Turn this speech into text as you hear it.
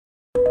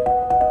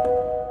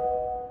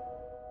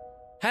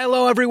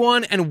Hello,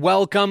 everyone, and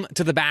welcome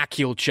to the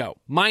Backheeled Show.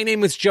 My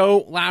name is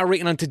Joe Lowry,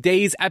 and on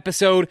today's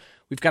episode,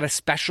 we've got a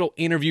special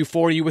interview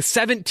for you with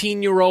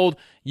 17-year-old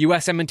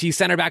USMNT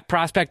center back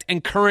prospect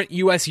and current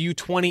US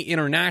U-20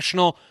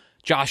 international,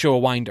 Joshua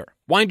Wynder.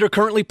 Wynder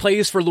currently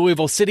plays for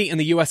Louisville City in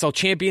the USL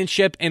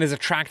Championship and is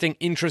attracting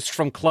interest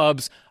from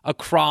clubs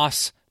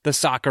across the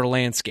soccer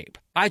landscape.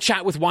 I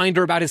chat with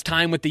Wynder about his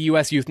time with the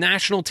U.S. youth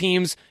national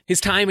teams, his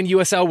time in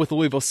USL with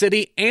Louisville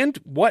City, and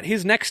what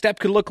his next step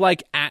could look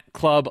like at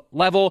club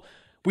level.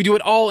 We do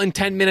it all in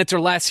 10 minutes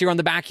or less here on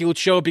the Backheeled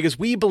Show because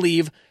we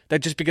believe that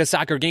just because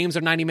soccer games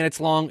are 90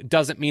 minutes long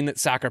doesn't mean that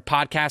soccer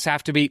podcasts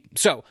have to be.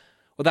 So,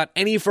 without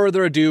any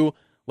further ado,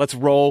 let's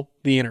roll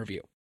the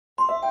interview.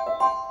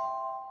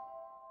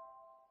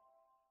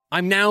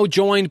 I'm now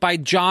joined by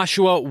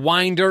Joshua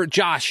Wynder.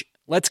 Josh,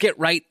 let's get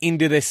right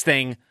into this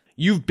thing.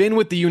 You've been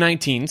with the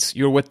U-19s.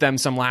 You were with them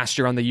some last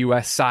year on the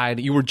U.S.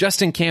 side. You were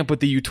just in camp with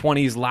the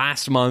U-20s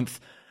last month.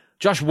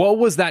 Josh, what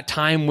was that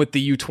time with the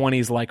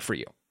U-20s like for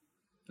you?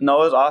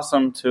 No, it was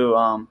awesome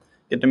to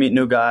get to meet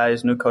new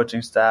guys, new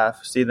coaching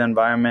staff, see the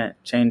environment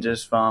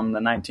changes from the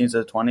 19s to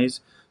the 20s.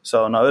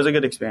 So, no, it was a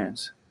good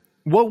experience.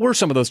 What were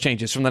some of those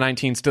changes from the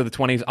 19s to the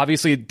 20s?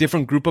 Obviously, a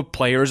different group of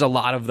players, a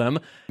lot of them.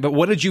 But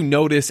what did you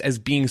notice as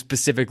being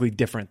specifically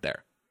different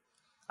there?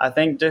 I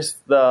think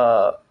just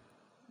the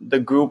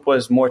group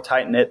was more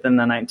tight-knit than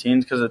the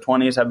 19s because the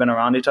 20s have been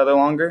around each other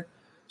longer.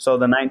 So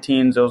the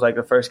 19s, it was like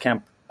the first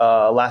camp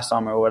last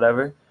summer or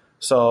whatever.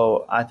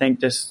 So I think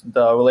just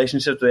the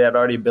relationships they had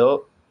already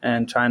built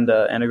and trying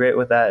to integrate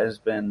with that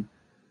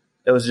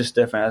it was just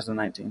different as the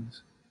 19s.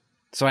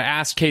 So I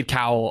asked Cade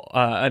Cowell,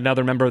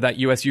 another member of that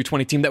US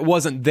U-20 team that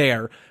wasn't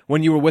there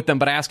when you were with them,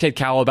 but I asked Cade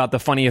Cowell about the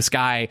funniest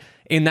guy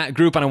in that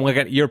group, and I want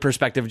to get your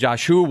perspective,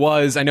 Josh. Who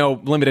was, I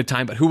know limited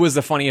time, but who was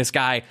the funniest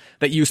guy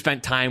that you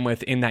spent time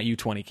with in that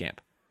U-20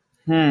 camp?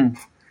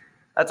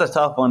 That's a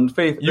tough one.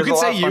 You could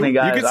say you. Funny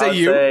guys. You could say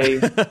you.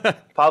 Say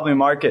probably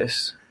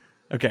Marcus.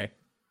 Okay.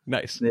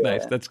 Nice.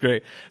 That's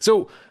great.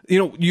 So,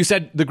 you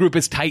said the group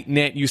is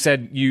tight-knit. You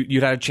said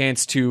you'd had a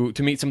chance to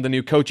meet some of the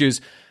new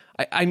coaches.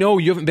 I know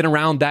you haven't been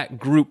around that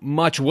group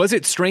much. Was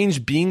it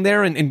strange being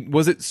there, and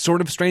was it sort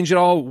of strange at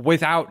all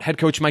without head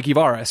coach Mike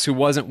Ivaras, who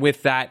wasn't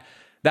with that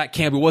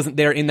camp, who wasn't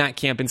there in that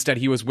camp? Instead,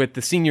 he was with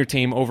the senior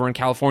team over in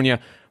California.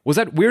 Was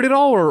that weird at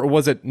all, or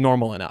was it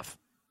normal enough?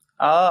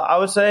 I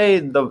would say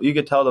you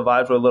could tell the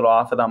vibes were a little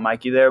off without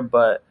Mikey there,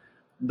 but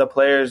the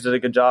players did a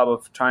good job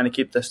of trying to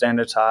keep the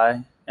standards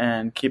high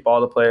and keep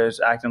all the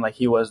players acting like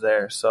he was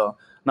there. So,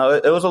 no,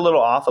 it was a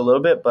little off a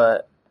little bit,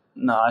 but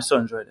no, I still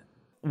enjoyed it.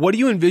 What do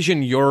you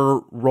envision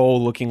your role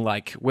looking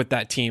like with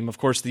that team? Of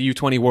course, the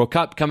U-20 World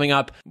Cup coming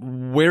up.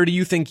 Where do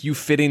you think you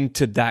fit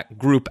into that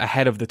group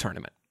ahead of the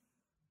tournament?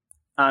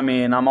 I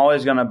mean, I'm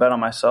always going to bet on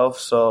myself,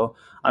 so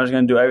I'm just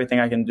going to do everything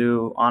I can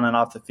do on and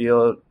off the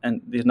field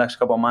in these next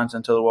couple of months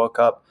until the World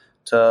Cup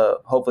to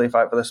hopefully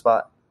fight for the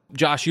spot.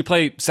 Josh, you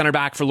play center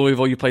back for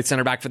Louisville. You played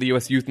center back for the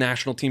U.S. youth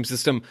national team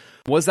system.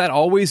 Was that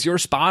always your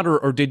spot,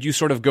 or did you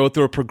sort of go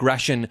through a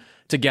progression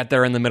to get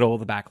there in the middle of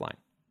the back line?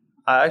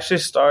 I actually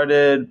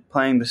started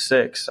playing the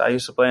 6. I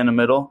used to play in the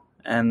middle,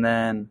 and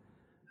then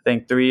I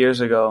think 3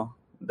 years ago,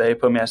 they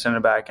put me at center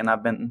back, and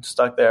I've been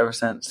stuck there ever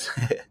since.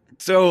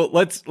 So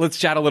let's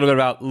chat a little bit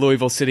about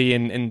Louisville City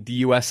and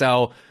the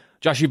USL.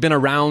 Josh, you've been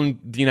around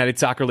the United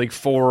Soccer League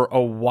for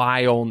a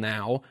while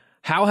now.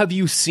 How have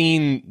you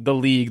seen the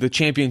league, the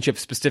championship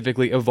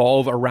specifically,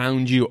 evolve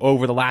around you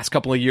over the last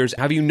couple of years?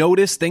 Have you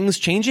noticed things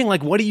changing?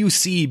 Like, what do you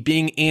see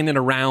being in and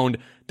around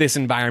this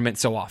environment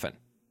so often?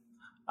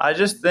 I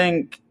just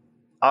think,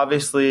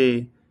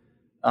 obviously,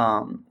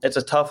 it's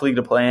a tough league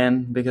to play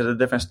in because of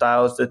different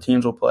styles the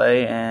teams will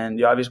play, and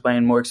you're obviously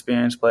playing more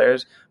experienced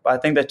players. But I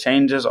think the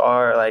changes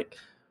are, like,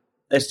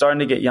 it's starting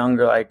to get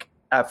younger. Like,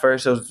 at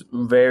first, it was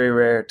very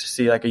rare to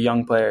see, like, a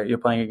young player you're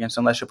playing against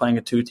unless you're playing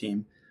a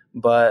 2-team.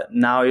 But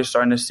now you're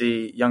starting to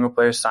see younger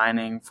players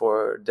signing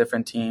for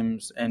different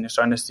teams, and you're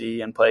starting to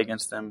see and play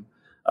against them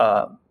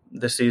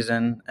this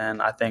season,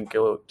 and I think it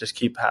will just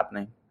keep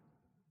happening.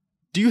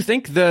 Do you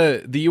think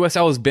the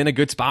USL has been a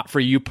good spot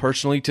for you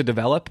personally to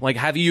develop? Like,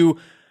 have you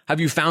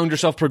found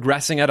yourself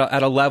progressing at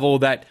a level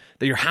that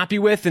you're happy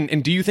with?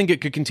 And do you think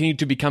it could continue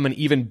to become an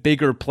even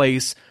bigger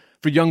place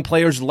for young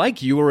players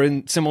like you or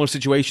in similar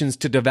situations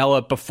to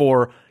develop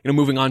before,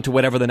 moving on to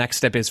whatever the next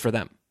step is for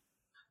them?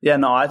 Yeah,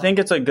 no, I think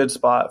it's a good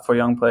spot for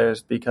young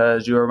players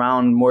because you're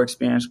around more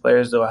experienced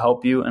players that will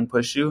help you and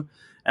push you.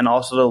 And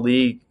also the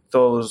league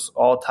throws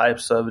all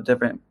types of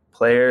different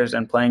players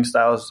and playing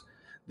styles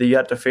that you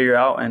have to figure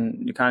out,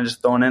 and you're kind of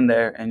just thrown in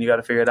there and you got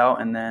to figure it out,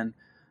 and then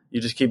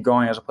you just keep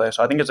growing as a player.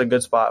 So I think it's a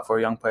good spot for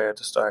a young player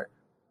to start.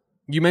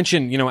 You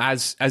mentioned,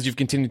 as you've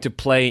continued to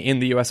play in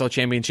the USL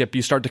Championship,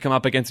 you start to come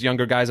up against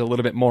younger guys a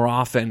little bit more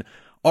often.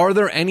 Are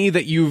there any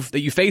that you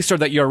faced or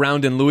that you're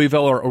around in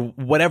Louisville or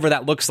whatever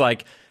that looks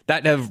like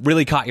that have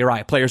really caught your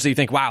eye? Players that you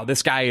think, wow,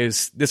 this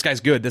guy's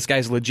good, this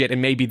guy's legit,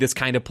 and maybe this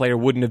kind of player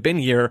wouldn't have been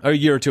here a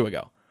year or two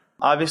ago?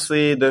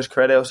 Obviously, there's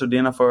Crede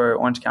Osudina for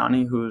Orange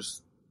County,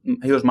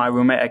 he was my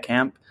roommate at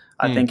camp.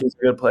 I think he's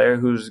a good player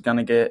who's going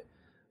to get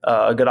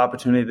a good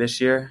opportunity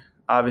this year.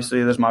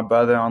 Obviously, there's my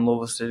brother on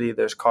Louisville City.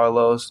 There's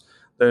Carlos.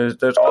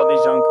 There's all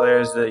these young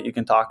players that you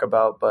can talk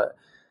about, but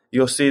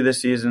you'll see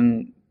this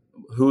season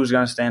who's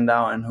going to stand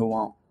out and who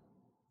won't.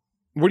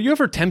 Were you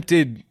ever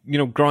tempted,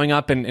 growing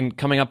up and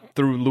coming up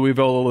through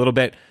Louisville a little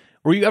bit,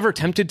 were you ever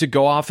tempted to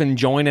go off and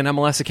join an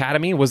MLS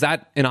academy? Was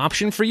that an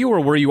option for you,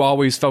 or were you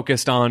always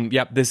focused on,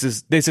 yep, this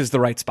is the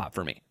right spot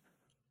for me?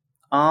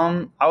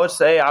 I would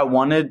say I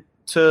wanted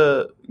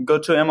to go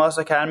to an MLS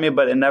academy,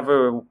 but it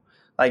never,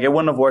 it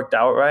wouldn't have worked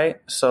out right.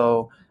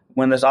 So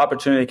when this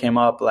opportunity came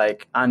up,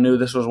 I knew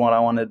this was what I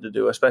wanted to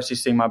do, especially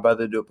seeing my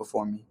brother do it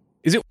before me.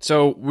 Is it?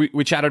 So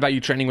we chatted about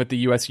you training with the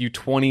US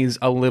U-20s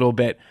a little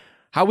bit.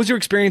 How was your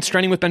experience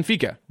training with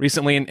Benfica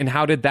recently, and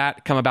how did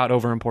that come about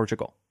over in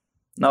Portugal?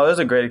 No, it was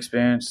a great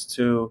experience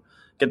to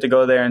get to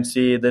go there and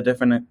see the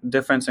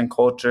difference in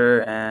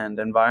culture and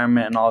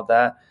environment and all of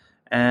that.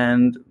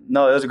 And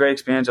no, it was a great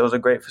experience. It was a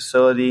great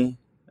facility,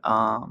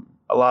 a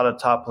lot of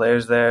top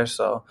players there,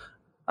 so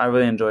I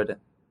really enjoyed it.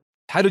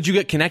 How did you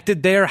get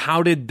connected there?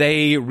 How did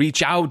they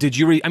reach out? Did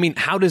you?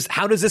 How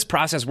does this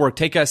process work?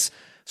 Take us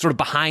sort of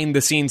behind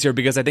the scenes here,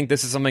 because I think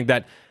this is something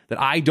that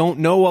I don't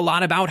know a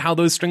lot about, how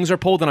those strings are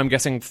pulled, and I'm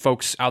guessing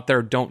folks out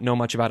there don't know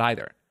much about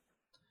either.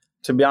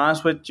 To be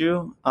honest with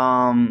you,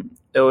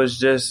 it was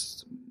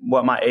just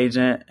what my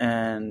agent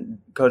and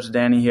Coach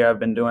Danny here have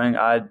been doing.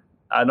 I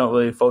don't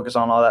really focus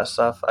on all that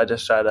stuff. I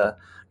just try to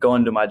go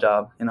and do my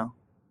job,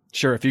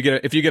 Sure. If you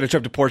get a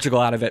trip to Portugal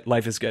out of it,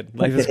 life is good.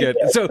 Life is good.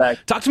 So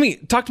exactly.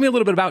 Talk to me a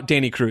little bit about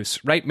Danny Cruz,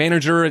 right?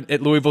 Manager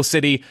at Louisville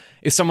City,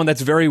 is someone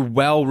that's very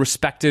well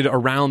respected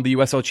around the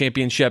USL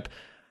Championship.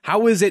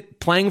 How is it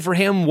playing for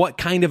him? What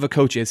kind of a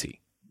coach is he?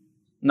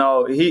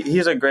 No,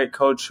 he's a great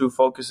coach who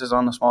focuses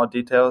on the small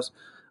details.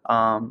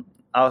 I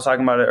was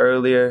talking about it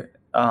earlier.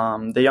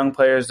 The young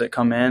players that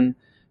come in,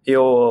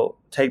 he'll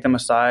take them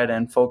aside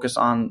and focus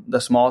on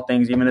the small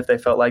things, even if they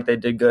felt like they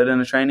did good in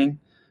the training.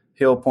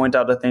 He'll point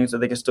out the things that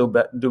they can still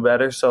do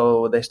better,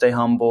 so they stay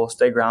humble,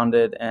 stay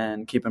grounded,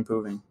 and keep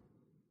improving.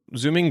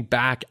 Zooming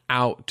back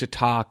out to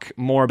talk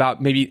more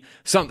about maybe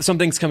some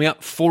things coming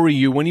up for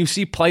you. When you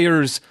see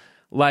players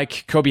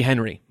like Kobe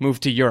Henry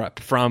move to Europe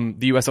from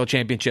the USL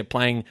Championship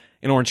playing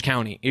in Orange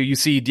County, you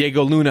see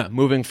Diego Luna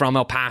moving from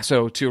El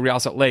Paso to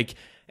Real Salt Lake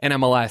and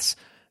MLS.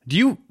 Do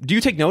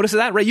you take notice of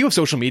that? Right, you have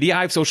social media.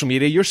 I have social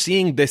media. You're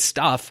seeing this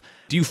stuff.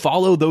 Do you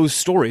follow those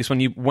stories when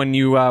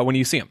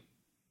you see them?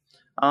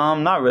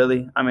 Not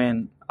really.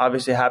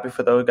 Obviously happy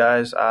for those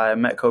guys. I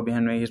met Kobe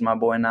Henry. He's my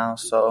boy now.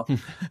 So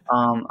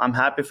I'm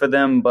happy for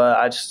them, but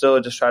I still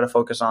just try to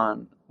focus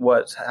on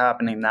what's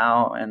happening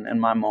now and in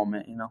my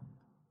moment,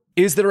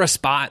 Is there a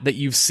spot that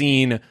you've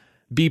seen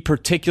be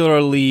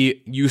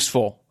particularly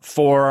useful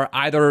for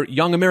either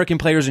young American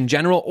players in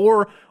general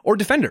or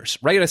defenders,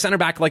 right? A center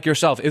back like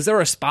yourself. Is there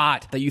a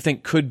spot that you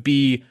think could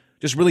be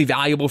just really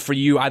valuable for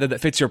you, either that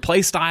fits your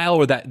play style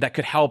or that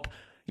could help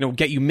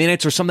get you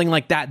minutes or something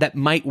like that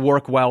might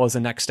work well as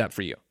a next step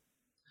for you?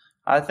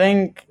 I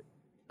think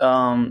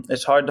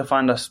it's hard to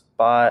find a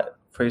spot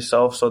for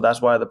yourself, so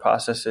that's why the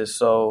process is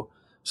so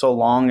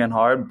long and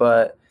hard,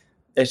 but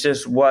it's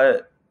just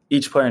what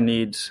each player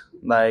needs.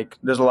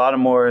 There's a lot of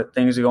more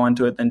things that go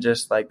into it than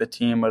just the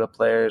team or the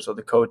players or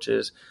the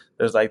coaches.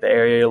 There's the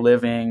area you're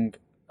living,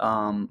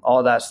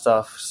 all that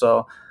stuff.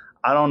 So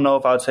I don't know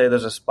if I would say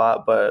there's a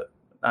spot, but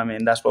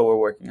that's what we're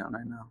working on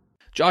right now.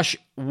 Josh,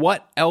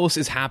 what else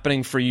is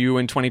happening for you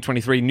in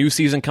 2023? New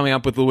season coming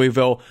up with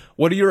Louisville.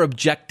 What are your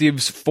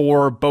objectives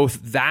for both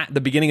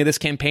the beginning of this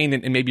campaign,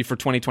 and maybe for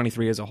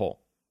 2023 as a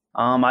whole?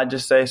 I'd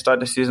just say start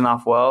the season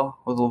off well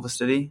with Louisville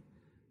City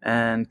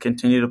and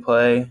continue to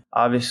play.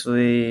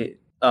 Obviously,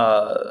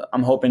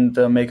 I'm hoping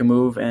to make a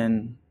move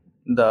in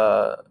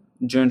the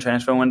June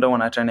transfer window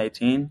when I turn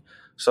 18.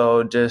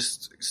 So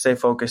just stay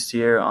focused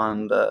here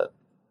on the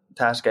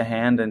task at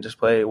hand and just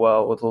play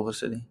well with Louisville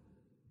City.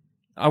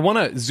 I want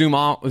to zoom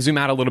out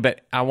a little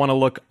bit. I want to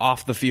look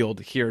off the field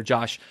here,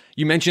 Josh.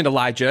 You mentioned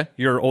Elijah,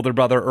 your older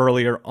brother,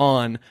 earlier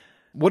on.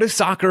 What does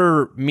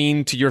soccer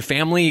mean to your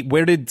family?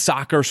 Where did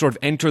soccer sort of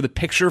enter the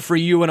picture for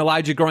you and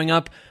Elijah growing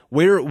up?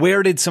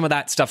 Where did some of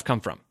that stuff come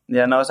from?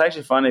 Yeah, no, it's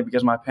actually funny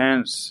because my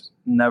parents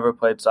never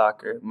played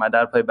soccer. My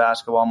dad played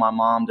basketball. My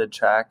mom did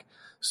track.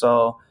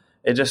 So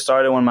it just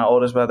started when my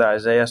oldest brother,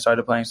 Isaiah,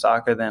 started playing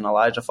soccer. Then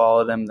Elijah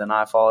followed him. Then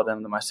I followed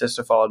him. Then my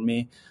sister followed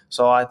me.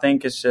 So I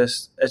think it's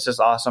just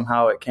awesome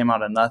how it came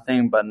out of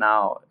nothing, but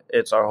now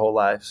it's our whole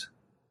lives.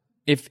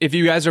 If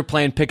you guys are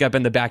playing pickup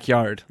in the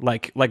backyard,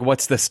 like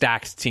what's the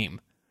stacked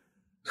team?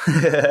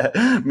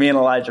 Me and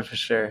Elijah for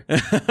sure.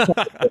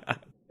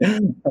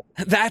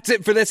 That's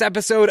it for this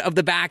episode of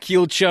The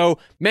Backheeled Show.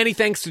 Many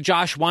thanks to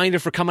Josh Wynder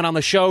for coming on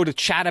the show to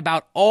chat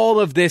about all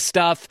of this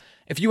stuff.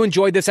 If you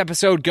enjoyed this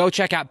episode, go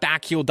check out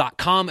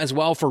backheel.com as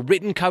well for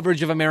written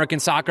coverage of American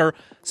soccer.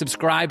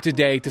 Subscribe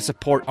today to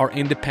support our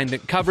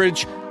independent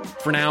coverage.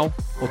 For now,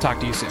 we'll talk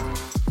to you soon.